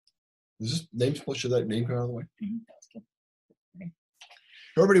Is this name should that name come out of the way? Mm-hmm. That's good. Okay.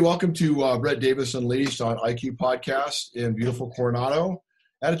 Everybody, welcome to Brett Davis Unleashed on IQ Podcast in beautiful Coronado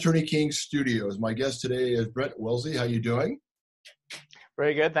at Attorney King's Studios. My guest today is Brent Wisley. How you doing?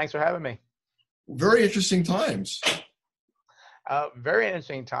 Very good. Thanks for having me. Very interesting times. Very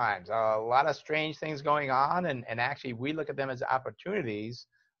interesting times. A lot of strange things going on, and actually we look at them as opportunities.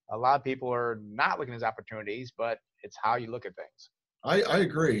 A lot of people are not looking as opportunities, but it's how you look at things. I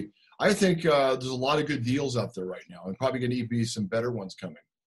agree. I think there's a lot of good deals out there right now, and probably going to be some better ones coming.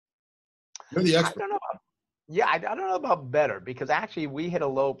 You're the expert. I don't know about better, because actually we hit a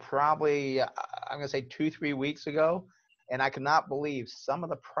low probably, I'm going to say 2-3 weeks ago, and I could not believe some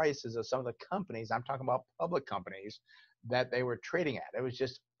of the prices of some of the companies, I'm talking about public companies, that they were trading at. It was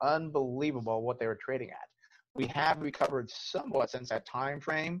just unbelievable what they were trading at. We have recovered somewhat since that time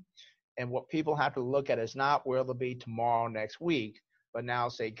frame, and what people have to look at is not where they'll be tomorrow, next week, but now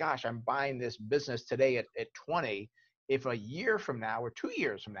say, gosh, I'm buying this business today at 20. If a year from now or 2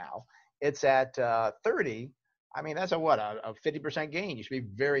 years from now, it's at 30, I mean, that's a 50% gain. You should be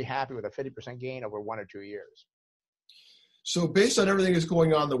very happy with a 50% gain over 1 or 2 years. So based on everything that's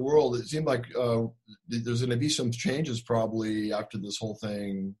going on in the world, it seemed like there's going to be some changes probably after this whole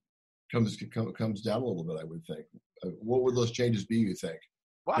thing comes down a little bit, I would think. What would those changes be, you think?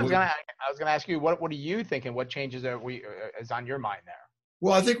 Well, I was going to ask you, what are you thinking? What changes is on your mind there?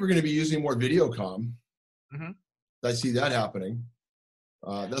 Well, I think we're going to be using more video comm. Mm-hmm. I see that happening.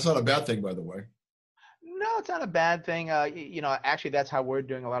 That's not a bad thing, by the way. No, it's not a bad thing. Actually, that's how we're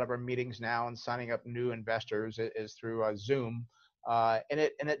doing a lot of our meetings now, and signing up new investors is through Zoom, and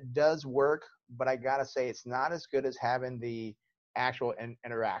it does work. But I gotta say, it's not as good as having the actual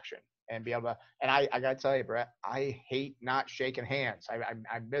interaction and be able to. And I gotta tell you, Brett, I hate not shaking hands.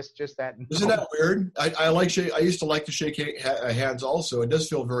 I miss just that. Isn't that weird? I used to like to shake hands also. It does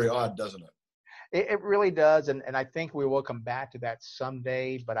feel very odd, doesn't it? It really does, and I think we will come back to that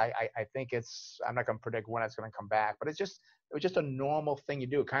someday. But I think I'm not going to predict when it's going to come back. But it was just a normal thing you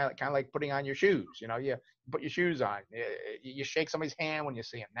do, kind of like putting on your shoes. You know, you put your shoes on, you shake somebody's hand when you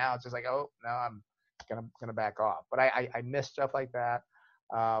see them. Now it's just like, oh no, I'm gonna back off. But I miss stuff like that.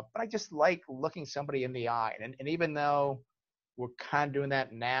 But I just like looking somebody in the eye, and even though we're kind of doing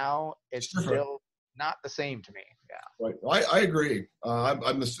that now, it's still not the same to me. Yeah. Right. I agree.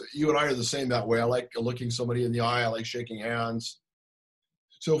 You and I are the same that way. I like looking somebody in the eye. I like shaking hands.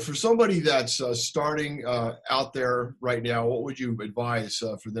 So for somebody that's starting out there right now, what would you advise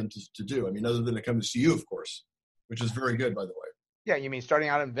for them to do? I mean, other than to come to see you, of course, which is very good, by the way. Yeah. You mean starting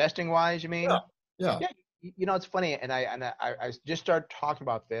out investing wise, you mean? Yeah. You know, it's funny. And I just started talking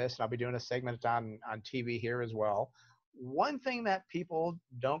about this, and I'll be doing a segment on TV here as well. One thing that people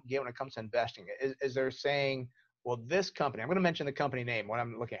don't get when it comes to investing is they're saying, well, this company, I'm going to mention the company name, what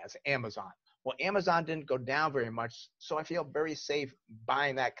I'm looking at is Amazon. Well, Amazon didn't go down very much, so I feel very safe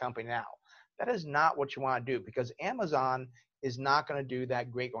buying that company now. That is not what you want to do, because Amazon is not going to do that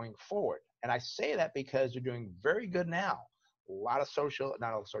great going forward. And I say that because they're doing very good now. A lot of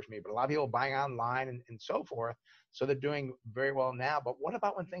not all social media, but a lot of people buying online and so forth. So they're doing very well now. But what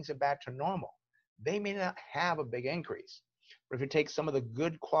about when things are back to normal? They may not have a big increase. But if you take some of the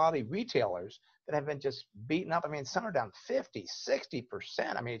good quality retailers that have been just beaten up, I mean, some are down 50, 60%.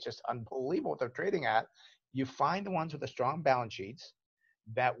 I mean, it's just unbelievable what they're trading at. You find the ones with the strong balance sheets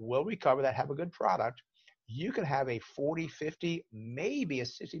that will recover, that have a good product. You can have a 40, 50, maybe a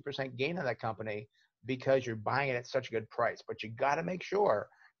 60% gain on that company because you're buying it at such a good price. But you got to make sure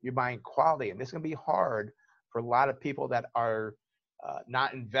you're buying quality. And this is going to be hard for a lot of people that are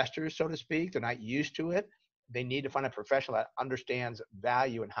not investors, so to speak. They're not used to it. They need to find a professional that understands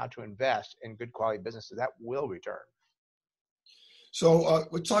value and how to invest in good quality businesses that will return. So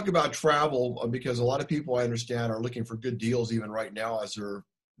we'll talk about travel, because a lot of people, I understand, are looking for good deals even right now as they're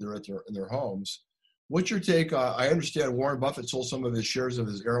in their homes. What's your take? I understand Warren Buffett sold some of his shares of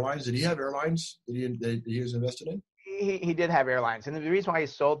his airlines. Did he have airlines that he was invested in? He did have airlines. And the reason why he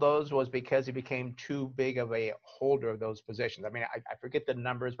sold those was because he became too big of a holder of those positions. I mean, I forget the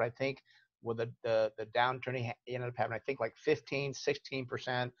numbers, but I think with the downturn, he ended up having, I think, like 15,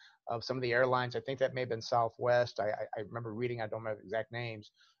 16% of some of the airlines. I think that may have been Southwest. I remember reading, I don't remember the exact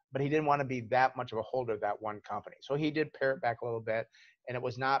names, but he didn't want to be that much of a holder of that one company. So he did pare it back a little bit. And it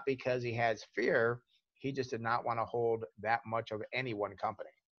was not because he has fear. He just did not want to hold that much of any one company.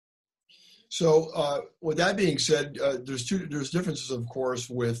 So with that being said, there's differences, of course,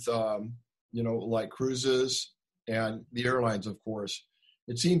 with, like cruises and the airlines, of course.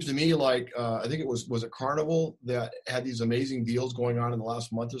 It seems to me like, I think it was it Carnival that had these amazing deals going on in the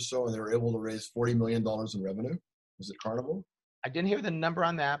last month or so, and they were able to raise $40 million in revenue? Was it Carnival? I didn't hear the number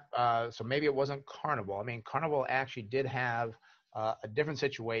on that, so maybe it wasn't Carnival. I mean, Carnival actually did have a different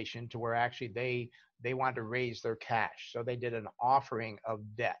situation to where actually they wanted to raise their cash, so they did an offering of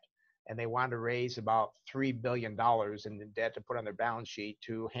debt, and they wanted to raise about $3 billion in debt to put on their balance sheet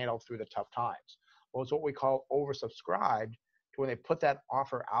to handle through the tough times. Well, it's what we call oversubscribed. To when they put that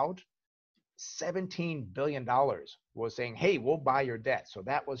offer out, $17 billion was saying, "Hey, we'll buy your debt." So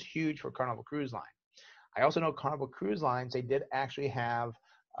that was huge for Carnival Cruise Line. I also know Carnival Cruise Lines, they did actually have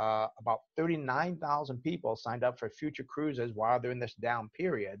about 39,000 people signed up for future cruises while they're in this down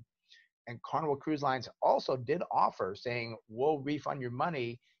period. And Carnival Cruise Lines also did offer saying, we'll refund your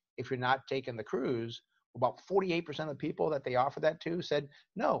money if you're not taking the cruise. About 48% of the people that they offered that to said,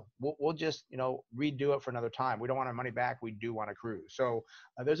 no, we'll just, redo it for another time. We don't want our money back. We do want a cruise. So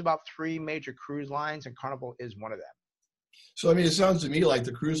there's about 3 major cruise lines, and Carnival is one of them. So, I mean, it sounds to me like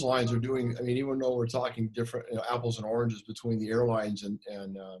the cruise lines are doing, I mean, even though we're talking different apples and oranges between the airlines and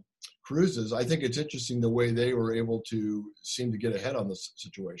cruises, I think it's interesting the way they were able to seem to get ahead on this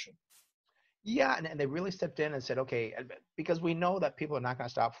situation. Yeah, and they really stepped in and said, okay, because we know that people are not going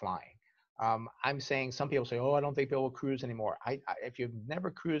to stop flying. I'm saying some people say, oh, I don't think people will cruise anymore. If you've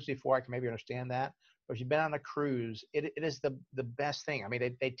never cruised before, I can maybe understand that. But if you've been on a cruise, it is the best thing. I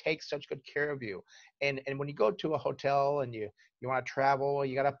mean, they take such good care of you. And when you go to a hotel and you want to travel,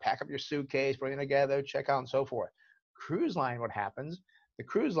 you got to pack up your suitcase, bring it together, check out, and so forth. Cruise line, what happens? The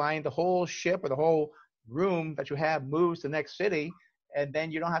cruise line, the whole ship or the whole room that you have moves to the next city, and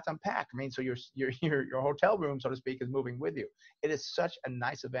then you don't have to unpack. I mean, so your hotel room, so to speak, is moving with you. It is such a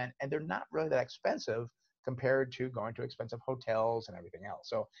nice event, and they're not really that expensive compared to going to expensive hotels and everything else.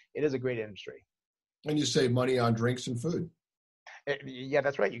 So it is a great industry. And you save money on drinks and food. Yeah,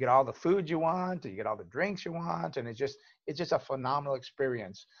 that's right. You get all the food you want, you get all the drinks you want, and it's just a phenomenal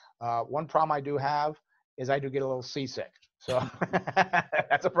experience. One problem I do have is I do get a little seasick. So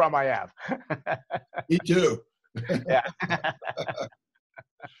that's a problem I have. Me too. Yeah.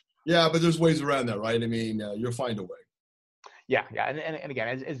 Yeah, but there's ways around that, right? I mean, you'll find a way. Yeah, and again,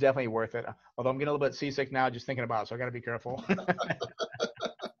 it's definitely worth it. Although I'm getting a little bit seasick now just thinking about it, so I got to be careful.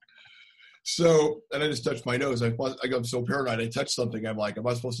 So, and I just touched my nose. I'm so paranoid. I touch something. I'm like, am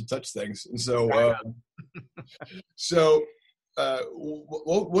I supposed to touch things? And so,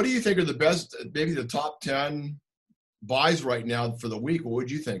 what do you think are the best, maybe the top 10 buys right now for the week? What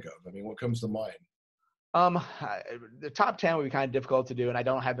would you think of? I mean, what comes to mind? The top 10 would be kind of difficult to do, and I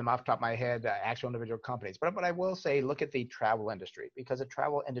don't have them off the top of my head, actual individual companies. But I will say, look at the travel industry, because the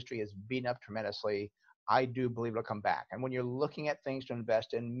travel industry is beaten up tremendously. I do believe it'll come back. And when you're looking at things to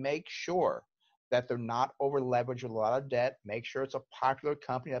invest in, make sure that they're not over leveraged with a lot of debt. Make sure it's a popular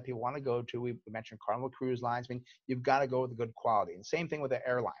company that people want to go to. We mentioned Carnival Cruise Lines. I mean, you've got to go with a good quality. And same thing with the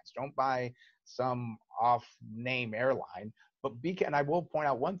airlines. Don't buy some off-name airline. But and I will point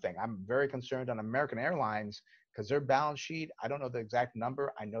out one thing. I'm very concerned on American Airlines because their balance sheet, I don't know the exact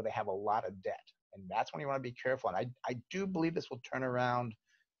number. I know they have a lot of debt. And that's when you want to be careful. And I do believe this will turn around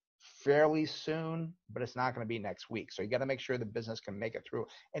fairly soon, but it's not going to be next week. So you got to make sure the business can make it through.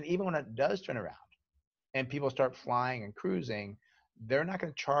 And even when it does turn around and people start flying and cruising, they're not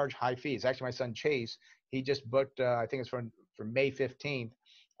going to charge high fees. Actually, my son Chase, he just booked, I think it's for May 15th,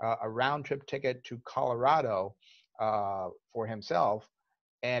 a round trip ticket to Colorado for himself.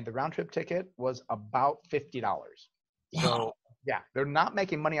 And the round trip ticket was about $50. Wow. So yeah, they're not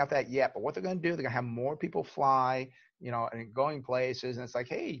making money off that yet, but what they're going to do, they're going to have more people fly, and going places. And it's like,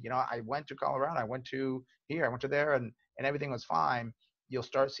 hey, I went to Colorado, I went to here, I went to there, and everything was fine. You'll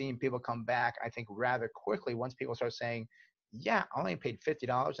start seeing people come back, I think, rather quickly once people start saying, yeah, I only paid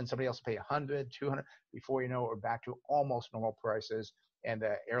 $50 and somebody else will pay $100, $200. Before you know it, we're back to almost normal prices, and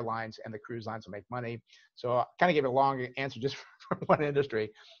the airlines and the cruise lines will make money. So I kind of gave a long answer just for one industry.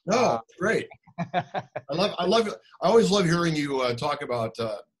 No, great. I always love hearing you talk about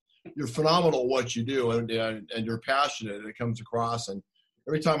you're phenomenal at what you do, and you're passionate. It comes across, and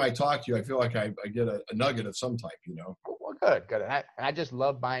every time I talk to you, I feel like I get a nugget of some type. Well, good. And I just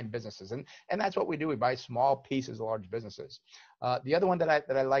love buying businesses, and that's what we do. We buy small pieces of large businesses. The other one that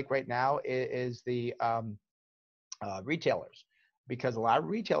I like right now is the retailers, because a lot of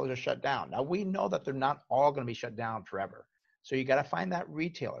retailers are shut down. Now we know that they're not all going to be shut down forever. So you got to find that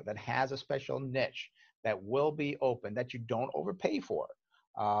retailer that has a special niche that will be open, that you don't overpay for.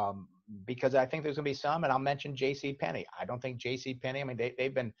 Because I think there's going to be some, and I'll mention J.C. Penney. I don't think J.C. Penney, I mean,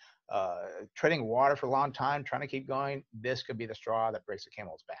 they've been treading water for a long time, trying to keep going. This could be the straw that breaks the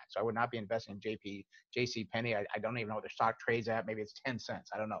camel's back. So I would not be investing in J.C. Penney. I don't even know what their stock trades at. Maybe it's 10 cents.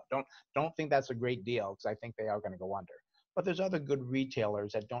 I don't know. Don't think that's a great deal, because I think they are going to go under. But there's other good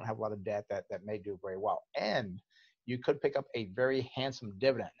retailers that don't have a lot of debt that may do very well. And you could pick up a very handsome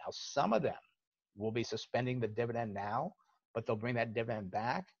dividend. Now, some of them will be suspending the dividend now, but they'll bring that dividend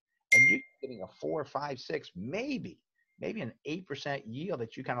back, and you're getting a 4, 5, 6, maybe an 8% yield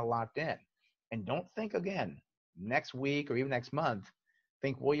that you kind of locked in. And don't think again next week or even next month.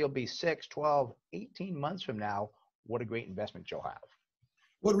 Think, well, you'll be 6, 12, 18 months from now. What a great investment you'll have.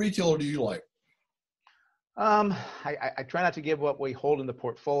 What retailer do you like? I try not to give what we hold in the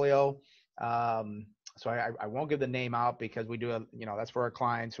portfolio. So I won't give the name out because we do that's for our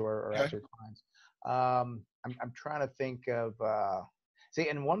clients who are Okay. actually clients. I'm trying to think of,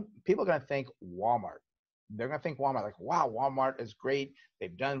 people are going to think Walmart. They're going to think Walmart, like, wow, Walmart is great.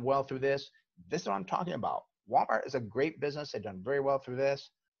 They've done well through this. This is what I'm talking about. Walmart is a great business. They've done very well through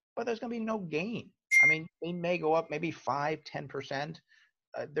this, but there's going to be no gain. I mean, they may go up maybe 5, 10%.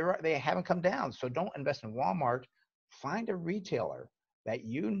 They haven't come down. So don't invest in Walmart. Find a retailer that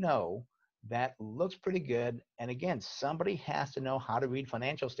you know that looks pretty good. And again, somebody has to know how to read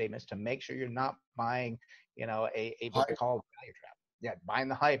financial statements to make sure you're not buying, what they call a value trap. Yeah, buying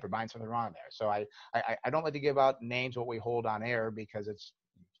the hype or buying something wrong there. So I don't like to give out names what we hold on air because it's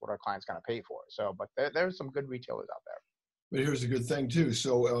what our clients kind of pay for. So, but there's some good retailers out there. But here's a good thing too.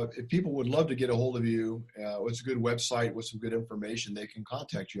 So if people would love to get a hold of you, what's a good website with some good information they can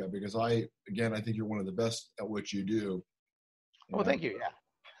contact you at? Because I think you're one of the best at what you do. Well, thank you. Yeah.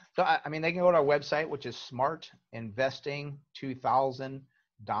 So, they can go to our website, which is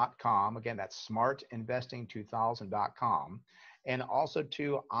smartinvesting2000.com. Again, that's smartinvesting2000.com. And also,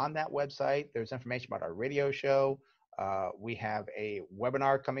 on that website, there's information about our radio show. We have a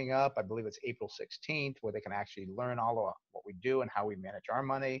webinar coming up. I believe it's April 16th, where they can actually learn all of what we do and how we manage our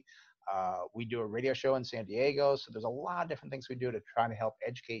money. We do a radio show in San Diego. So there's a lot of different things we do to try to help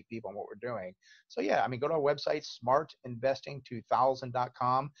educate people on what we're doing. So yeah, go to our website,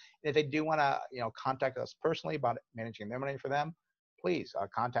 smartinvesting2000.com. And if they do want to, contact us personally about managing their money for them, please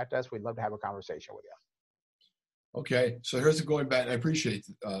contact us. We'd love to have a conversation with you. Okay. So here's going back. I appreciate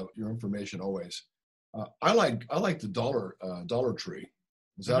your information always. I like the Dollar Tree.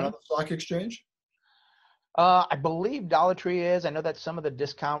 Is that on the stock exchange? I believe Dollar Tree is. I know that some of the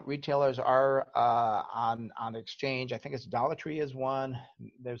discount retailers are on exchange. I think it's Dollar Tree is one.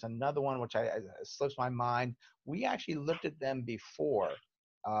 There's another one which slips my mind. We actually looked at them before,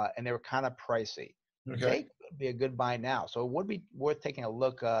 and they were kind of pricey. Okay. They could be a good buy now. So it would be worth taking a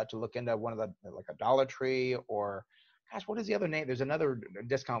look to look into one of the, like a Dollar Tree, or gosh, what is the other name? There's another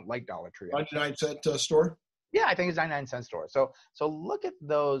discount like Dollar Tree. 99-cent store? Yeah, I think it's 99-cent store. So look at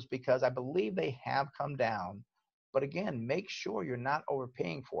those because I believe they have come down. But again, make sure you're not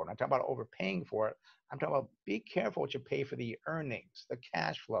overpaying for it. I'm talking about overpaying for it. I'm talking about be careful what you pay for the earnings, the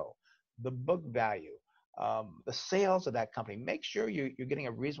cash flow, the book value, the sales of that company. Make sure you're getting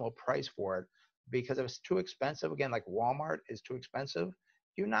a reasonable price for it, because if it's too expensive, again, like Walmart is too expensive,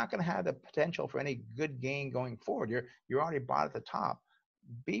 you're not going to have the potential for any good gain going forward. You're already bought at the top.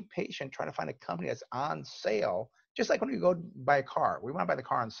 Be patient, try to find a company that's on sale. Just like when you go buy a car, we want to buy the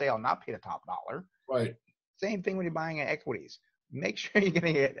car on sale, not pay the top dollar. Right. Same thing when you're buying equities. Make sure you're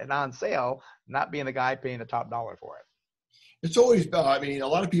getting it on sale, not being the guy paying the top dollar for it. It's always bad. A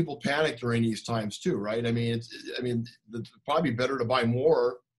lot of people panic during these times too, right? It's probably better to buy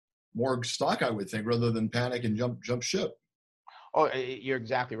more stock, I would think, rather than panic and jump ship. Oh, you're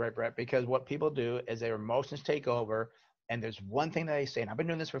exactly right, Brett, because what people do is their emotions take over. And there's one thing that they say, and I've been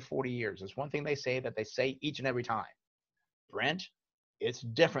doing this for 40 years. There's one thing they say each and every time. Brent, it's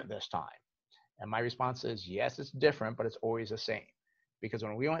different this time. And my response is, yes, it's different, but it's always the same. Because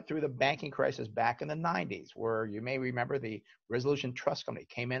when we went through the banking crisis back in the 90s, where you may remember the Resolution Trust Company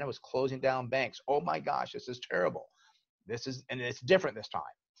came in and was closing down banks. Oh my gosh, this is terrible. And it's different this time.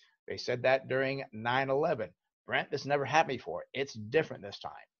 They said that during 9/11. Brent, this never happened before. It's different this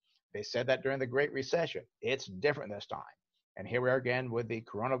time. They said that during the Great Recession. It's different this time. And here we are again with the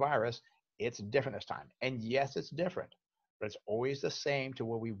coronavirus. It's different this time. And yes, it's different, but it's always the same to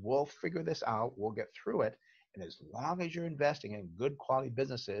where we will figure this out. We'll get through it. And as long as you're investing in good quality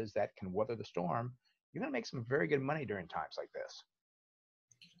businesses that can weather the storm, you're going to make some very good money during times like this.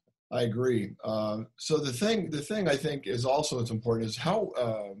 I agree. So the thing I think is also it's important is how,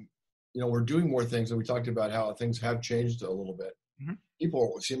 we're doing more things, and we talked about how things have changed a little bit. Mm-hmm.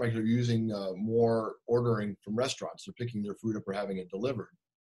 People seem like they're using more ordering from restaurants. They're picking their food up or having it delivered.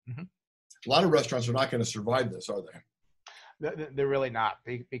 Mm-hmm. A lot of restaurants are not going to survive this, are they? They're really not,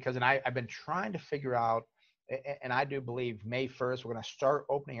 because I've been trying to figure out, and I do believe May 1st, we're going to start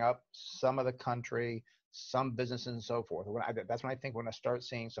opening up some of the country, some businesses and so forth. That's when I think we're going to start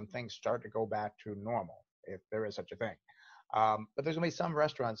seeing some things start to go back to normal, if there is such a thing. But there's going to be some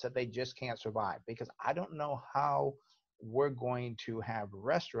restaurants that they just can't survive, because I don't know how we're going to have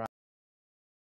restaurants